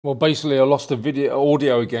Well, basically, I lost the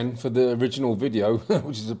audio again for the original video,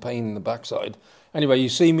 which is a pain in the backside. Anyway, you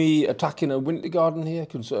see me attacking a winter garden here,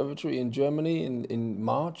 Conservatory in Germany in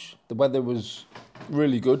March. The weather was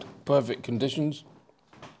really good, perfect conditions.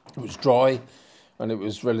 It was dry and it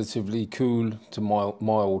was relatively cool to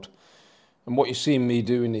mild. And what you're seeing me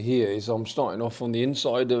doing here is I'm starting off on the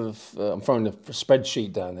inside of, I'm throwing a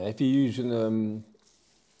spreadsheet down there. If you're doing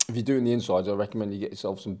the insides, I recommend you get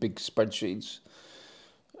yourself some big spreadsheets.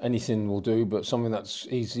 Anything will do, but something that's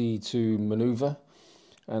easy to maneuver.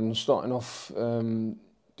 And starting off doing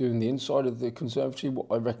the inside of the conservatory, what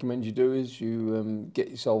I recommend you do is you get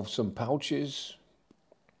yourself some pouches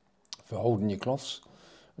for holding your cloths,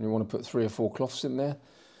 and you want to put 3 or 4 cloths in there,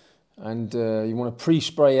 and you want to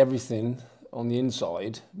pre-spray everything on the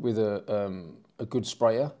inside with a good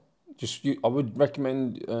sprayer. I would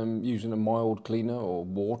recommend using a mild cleaner or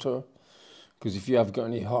water, because if you have got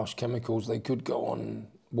any harsh chemicals, they could go on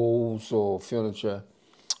walls or furniture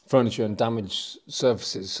and damage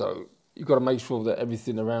surfaces. So you've got to make sure that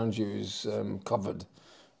everything around you is covered.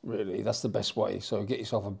 Really, that's the best way. So get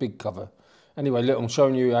yourself a big cover. Anyway, look, I'm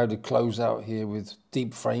showing you how to close out here with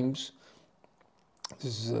deep frames.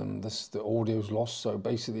 This is the audio's lost. So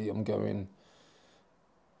basically, I'm going.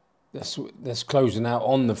 That's closing out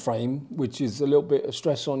on the frame, which is a little bit of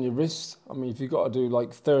stress on your wrist. I mean, if you've got to do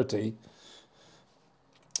like 30.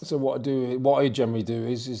 So what I generally do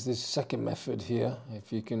is this second method here.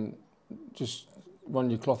 If you can just run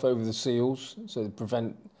your cloth over the seals so to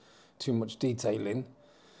prevent too much detailing.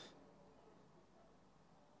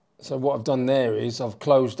 So what I've done there is I've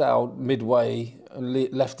closed out midway and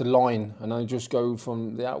left a line, and I just go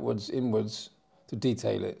from the outwards inwards to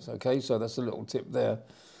detail it. Okay, so that's a little tip there.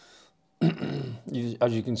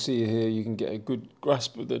 As you can see here, you can get a good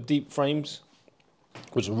grasp of the deep frames,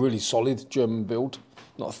 which are really solid, German build.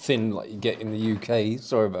 Not thin like you get in the UK,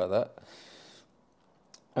 sorry about that.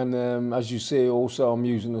 And as you see also, I'm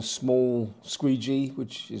using a small squeegee,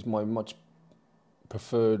 which is my much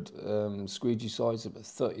preferred squeegee size of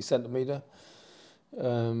 30 centimetre.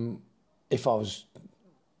 If I was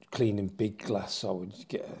cleaning big glass, I would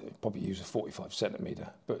probably use a 45 centimetre.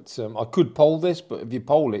 But I could pole this, but if you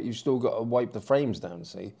pole it, you've still got to wipe the frames down,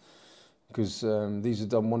 see? Because these are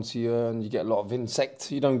done once a year and you get a lot of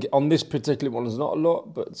insect. You don't get, on this particular one there's not a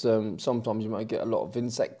lot, but sometimes you might get a lot of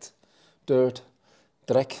insect, dirt.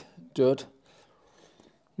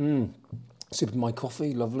 Sipping my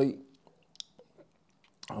coffee, lovely.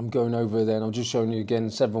 I'm going over there and I'm just showing you again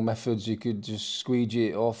several methods. You could just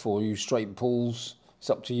squeegee it off or use straight pulls. It's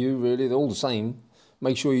up to you really, they're all the same.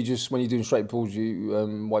 Make sure you just, when you're doing straight pulls,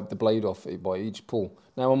 you wipe the blade off by each pull.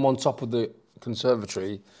 Now I'm on top of the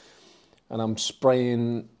conservatory, and I'm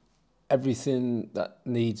spraying everything that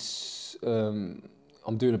needs, I'm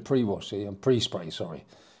doing a pre-wash here, pre-spray, sorry.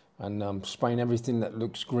 And I'm spraying everything that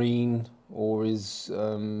looks green or is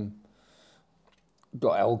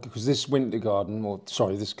got algae, because this winter garden, or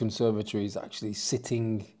sorry, this conservatory is actually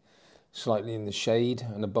sitting slightly in the shade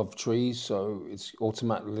and above trees, so it's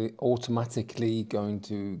automatically going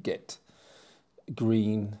to get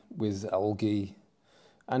green with algae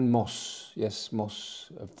and moss. Yes, moss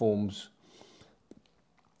forms.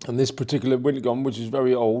 And this particular winter garden, which is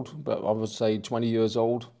very old, but I would say 20 years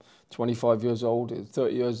old, 25 years old,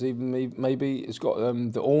 30 years even maybe, it's got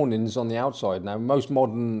the awnings on the outside. Now, most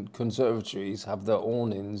modern conservatories have their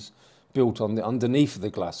awnings built on the underneath of the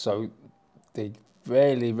glass, so they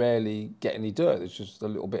rarely get any dirt. It's just a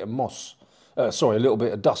little bit of moss, a little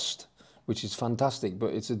bit of dust, which is fantastic,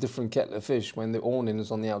 but it's a different kettle of fish when the awning is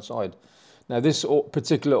on the outside. Now, this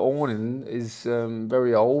particular awning is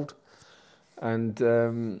very old.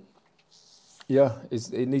 And yeah,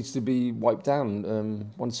 it needs to be wiped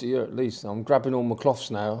down once a year at least. I'm grabbing all my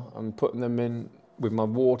cloths now. I'm putting them in with my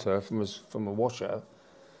water from a washer.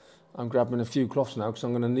 I'm grabbing a few cloths now because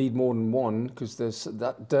I'm going to need more than one, because there's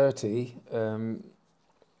that dirty. I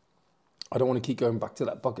don't want to keep going back to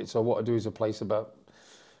that bucket. So what I do is I place about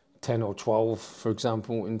 10 or 12, for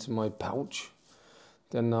example, into my pouch.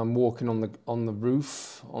 Then I'm walking on the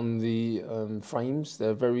roof, on the frames.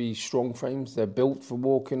 They're very strong frames. They're built for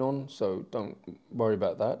walking on, so don't worry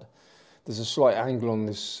about that. There's a slight angle on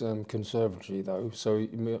this conservatory though, so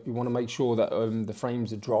you want to make sure that the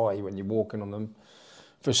frames are dry when you're walking on them,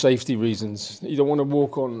 for safety reasons. You don't want to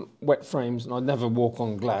walk on wet frames, and I never walk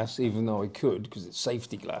on glass, even though I could, because it's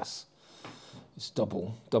safety glass. It's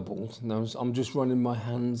doubled. Now I'm just running my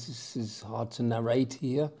hands. This is hard to narrate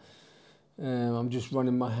here. I'm just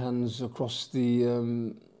running my hands across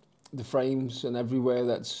the frames and everywhere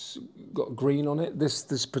that's got green on it.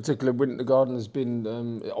 This particular winter garden has been,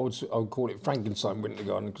 I would call it Frankenstein winter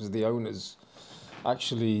garden, because the owners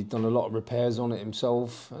actually done a lot of repairs on it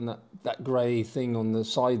himself, and that grey thing on the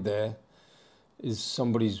side there is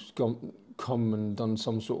somebody's come and done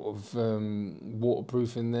some sort of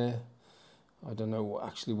waterproof in there. I don't know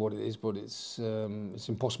actually what it is, but it's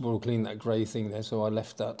impossible to clean that grey thing there, so I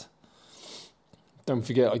left that. Don't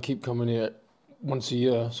forget, I keep coming here once a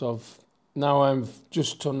year, so I've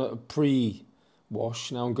just done a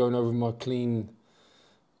pre-wash. Now I'm going over my clean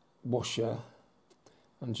washer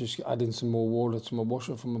and just adding some more water to my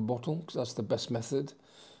washer from a bottle, because that's the best method.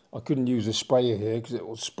 I couldn't use a sprayer here because it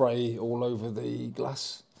will spray all over the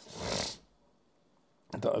glass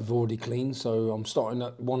that I've already cleaned. So I'm starting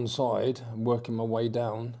at one side and working my way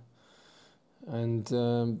down, and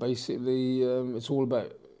basically it's all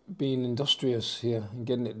about being industrious here and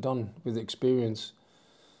getting it done with experience.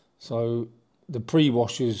 So the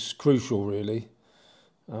pre-wash is crucial, really.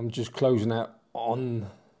 I'm just closing out on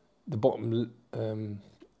the bottom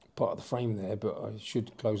part of the frame there, but I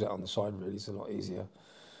should close out on the side, really. It's a lot easier.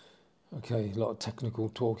 Okay, a lot of technical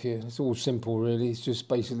talk here. It's all simple, really. It's just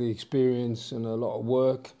basically experience and a lot of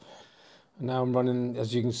work. And now I'm running,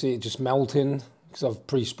 as you can see, it just melting because I've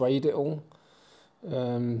pre-sprayed it all.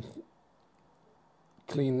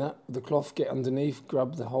 Clean that with the cloth, get underneath,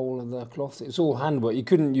 grab the whole of the cloth. It's all handwork. You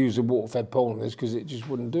couldn't use a water-fed pole on this because it just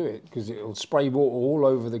wouldn't do it, because it'll spray water all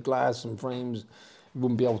over the glass and frames. You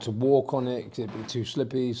wouldn't be able to walk on it because it'd be too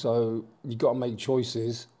slippy. So you've got to make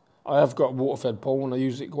choices. I have got a water-fed pole and I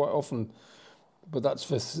use it quite often, but that's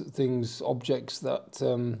for things, objects that,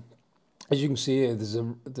 as you can see here,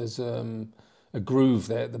 there's a groove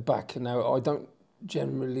there at the back. Now I don't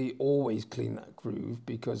generally always clean that groove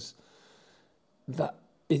because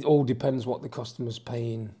it all depends what the customer's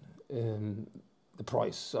paying the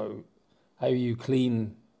price. So how you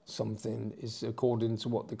clean something is according to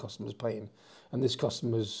what the customer's paying, and this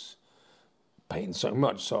customer's paying so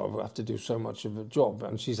much, so I have to do so much of a job,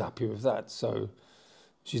 and she's happy with that. So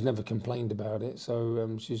she's never complained about it.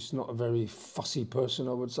 So she's not a very fussy person,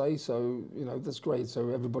 I would say. So that's great. So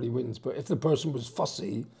everybody wins. But if the person was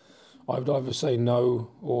fussy, I would either say no,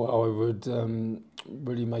 or I would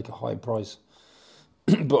really make a high price.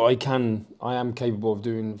 But I am capable of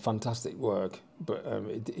doing fantastic work. But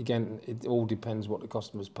it all depends what the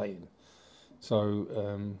customer's paying.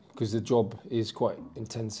 So because the job is quite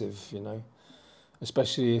intensive,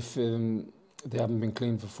 especially if they haven't been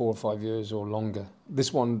cleaned for 4 or 5 years or longer.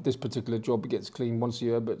 This particular job gets cleaned once a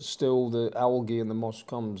year, but still the algae and the moss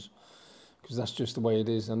comes, because that's just the way it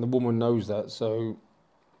is, and the woman knows that. So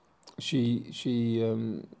she's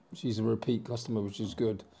a repeat customer, which is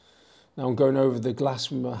good. Now I'm going over the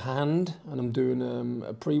glass with my hand, and I'm doing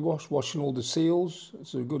a pre-wash, washing all the seals.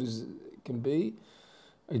 It's as good as it can be.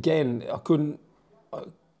 Again, I couldn't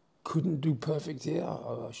do perfect here.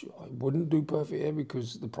 I wouldn't do perfect here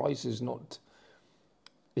because the price is not.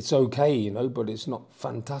 It's okay, but it's not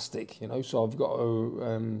fantastic, So I've got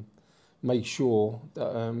to make sure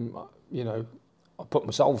that I put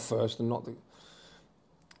myself first and not the.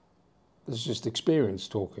 There's just experience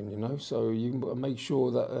talking, So you make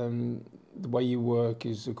sure that the way you work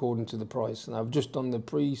is according to the price. And I've just done the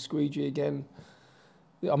pre-squeegee again.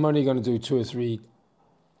 I'm only going to do 2 or 3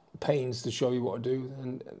 panes to show you what I do,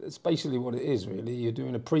 and it's basically what it is, really. You're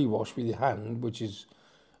doing a pre-wash with your hand, which is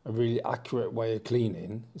a really accurate way of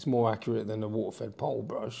cleaning. It's more accurate than a water-fed pole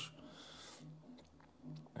brush.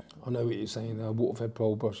 I know what you're saying, a water-fed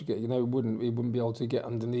pole brush, it wouldn't be able to get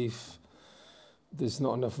underneath. There's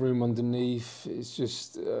not enough room underneath. It's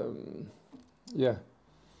just, yeah.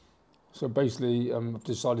 So basically, I've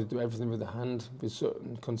decided to do everything with the hand. With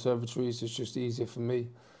certain conservatories, it's just easier for me.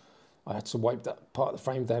 I had to wipe that part of the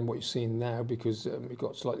frame down, what you're seeing now, because it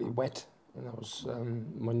got slightly wet, and that was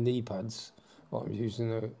my knee pads. Well, I'm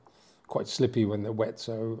using quite slippy when they're wet,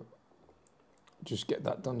 so just get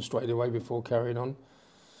that done straight away before carrying on.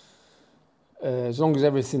 As long as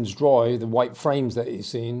everything's dry, the white frames that you're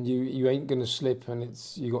seeing, you ain't going to slip, and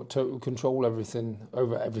you got total control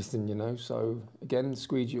over everything, So again,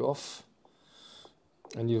 squeegee off,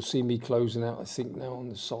 and you'll see me closing out, I think, now on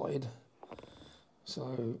the side.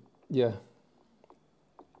 So yeah,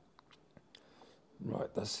 right,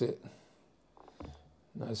 that's it.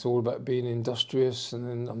 Now it's all about being industrious, and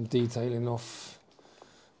then I'm detailing off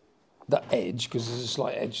that edge, because there's a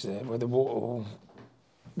slight edge there where the water will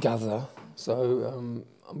gather. So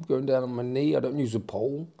I'm going down on my knee. I don't use a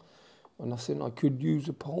pole or nothing. I could use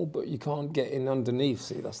a pole, but you can't get in underneath.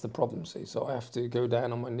 See, that's the problem. See, so I have to go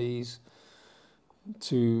down on my knees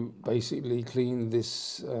to basically clean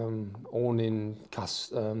this awning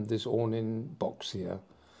box here,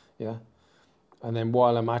 yeah. And then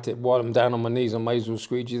while I'm at it, while I'm down on my knees, I may as well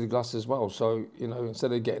squeegee the glass as well. So, you know,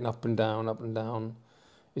 instead of getting up and down,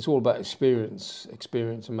 it's all about experience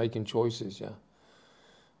and making choices, yeah.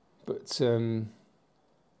 But,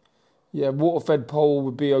 yeah, water-fed pole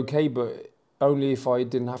would be okay, but only if I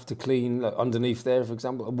didn't have to clean, like underneath there, for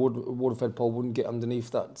example. A water-fed pole wouldn't get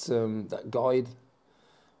underneath that guide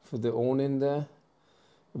for the awning there.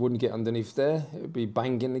 It wouldn't get underneath there. It would be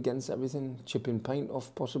banging against everything, chipping paint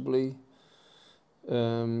off possibly.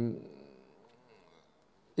 It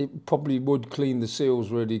probably would clean the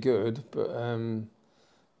seals really good, but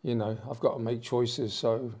you know, I've got to make choices.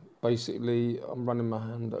 So basically I'm running my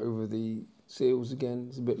hand over the seals again.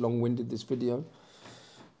 It's a bit long-winded, this video.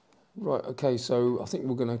 Right, okay, so I think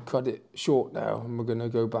we're going to cut it short now, and we're going to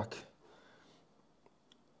go back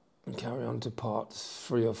and carry on to part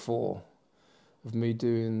 3 or 4 of me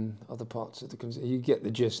doing other parts of the conservatory. You get the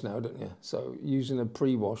gist now, don't you? So using a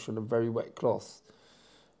pre-wash on a very wet cloth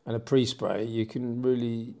and a pre-spray, you can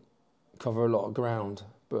really cover a lot of ground.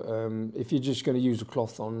 But if you're just going to use a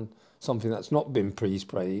cloth on something that's not been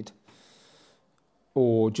pre-sprayed,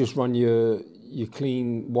 or just run your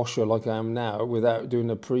clean washer like I am now without doing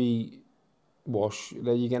a pre-wash,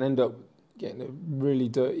 then you can end up getting a really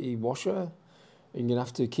dirty washer, and you're going to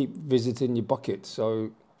have to keep visiting your bucket. So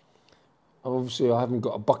obviously I haven't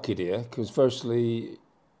got a bucket here, because firstly,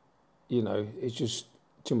 you know, it's just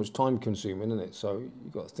too much time consuming, isn't it? So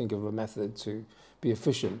you've got to think of a method to be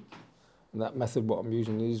efficient. And that method, what I'm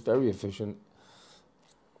using, is very efficient.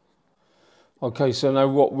 Okay, so now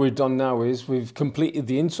what we've done now is we've completed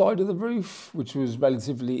the inside of the roof, which was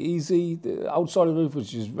relatively easy. The outside of the roof,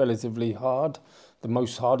 which is relatively hard, the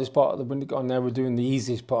most hardest part of the window guard. Now we're doing the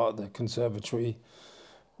easiest part of the conservatory,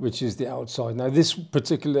 which is the outside. Now this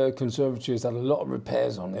particular conservatory has had a lot of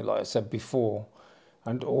repairs on it, like I said before.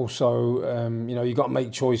 And also, you know, you've got to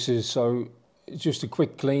make choices. So it's just a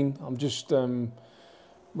quick clean. I'm just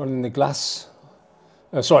running the glass,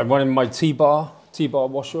 running my T-bar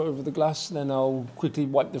washer over the glass. Then I'll quickly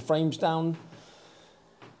wipe the frames down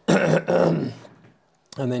and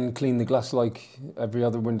then clean the glass like every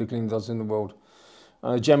other window cleaner does in the world.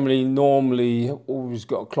 I normally always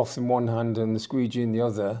got a cloth in one hand and the squeegee in the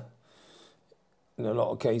other in a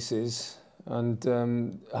lot of cases. And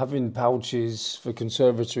having pouches for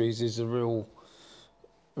conservatories is a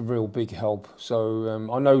real big help. So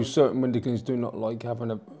I know certain window cleaners do not like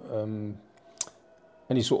having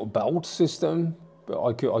any sort of belt system, but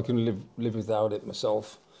I can live without it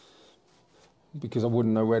myself, because I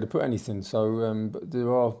wouldn't know where to put anything. So but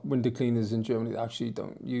there are window cleaners in Germany that actually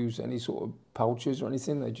don't use any sort of pouches or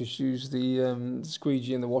anything. They just use the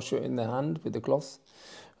squeegee and the washer in their hand with the cloth.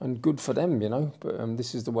 And good for them, you know, but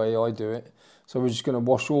this is the way I do it. So we're just going to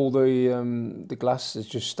wash all the glass. It's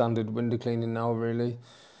just standard window cleaning now, really.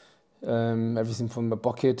 Everything from the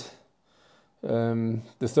bucket. The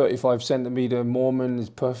 35 centimeter Mormon is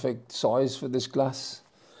perfect size for this glass.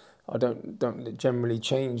 I don't generally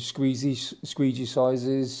change squeegee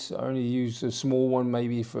sizes. I only use a small one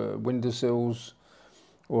maybe for windowsills,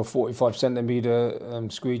 or a 45 centimeter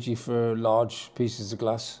squeegee for large pieces of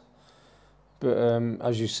glass. But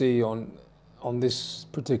as you see on this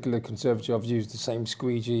particular conservatory, I've used the same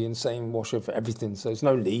squeegee and same washer for everything. So there's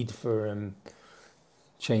no need for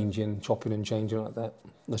chopping and changing like that.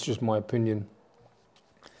 That's just my opinion.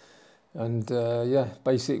 And yeah,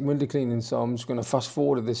 basic window cleaning. So I'm just going to fast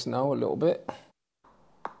forward this now a little bit.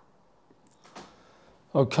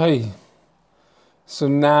 Okay. So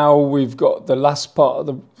now we've got the last part of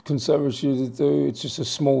the conservatory to do. It's just a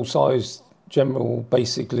small sized,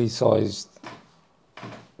 basically sized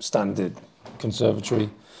standard conservatory.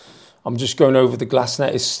 I'm just going over the glass now.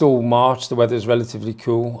 It's still March, the weather's relatively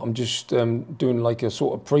cool. I'm just doing like a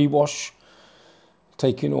sort of pre-wash,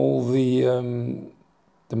 taking all the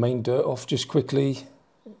main dirt off just quickly.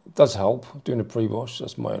 It does help doing a pre-wash,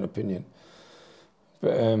 that's my own opinion.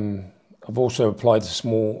 But I've also applied a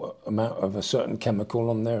small amount of a certain chemical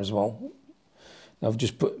on there as well. Now I've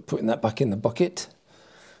just putting that back in the bucket.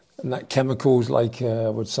 And that chemical's like, I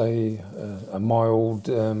would say, a mild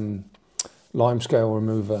lime scale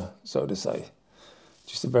remover, so to say.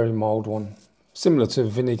 Just a very mild one. Similar to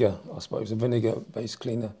vinegar, I suppose, a vinegar-based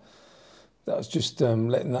cleaner. That was just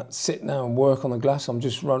letting that sit now and work on the glass. I'm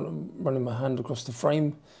just running my hand across the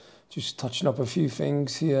frame, just touching up a few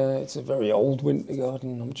things here. It's a very old winter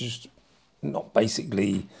garden. I'm just not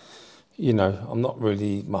basically, you know, I'm not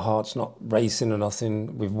really, my heart's not racing or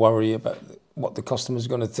nothing with worry about what the customer's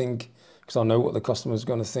going to think, because I know what the customer's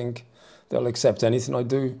going to think. They'll accept anything I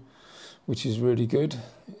do, which is really good.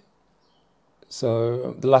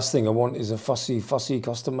 So the last thing I want is a fussy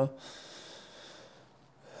customer.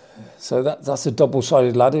 So that's a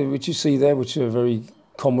double-sided ladder, which you see there, which are very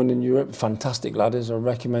common in Europe. Fantastic ladders. I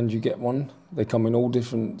recommend you get one. They come in all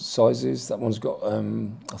different sizes. That one's got,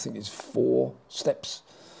 I think it's 4 steps.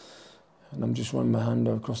 And I'm just running my hand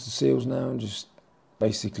across the seals now and just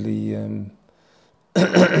basically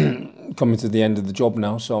coming to the end of the job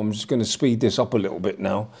now. So I'm just going to speed this up a little bit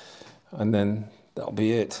now, and then that'll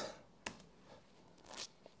be it.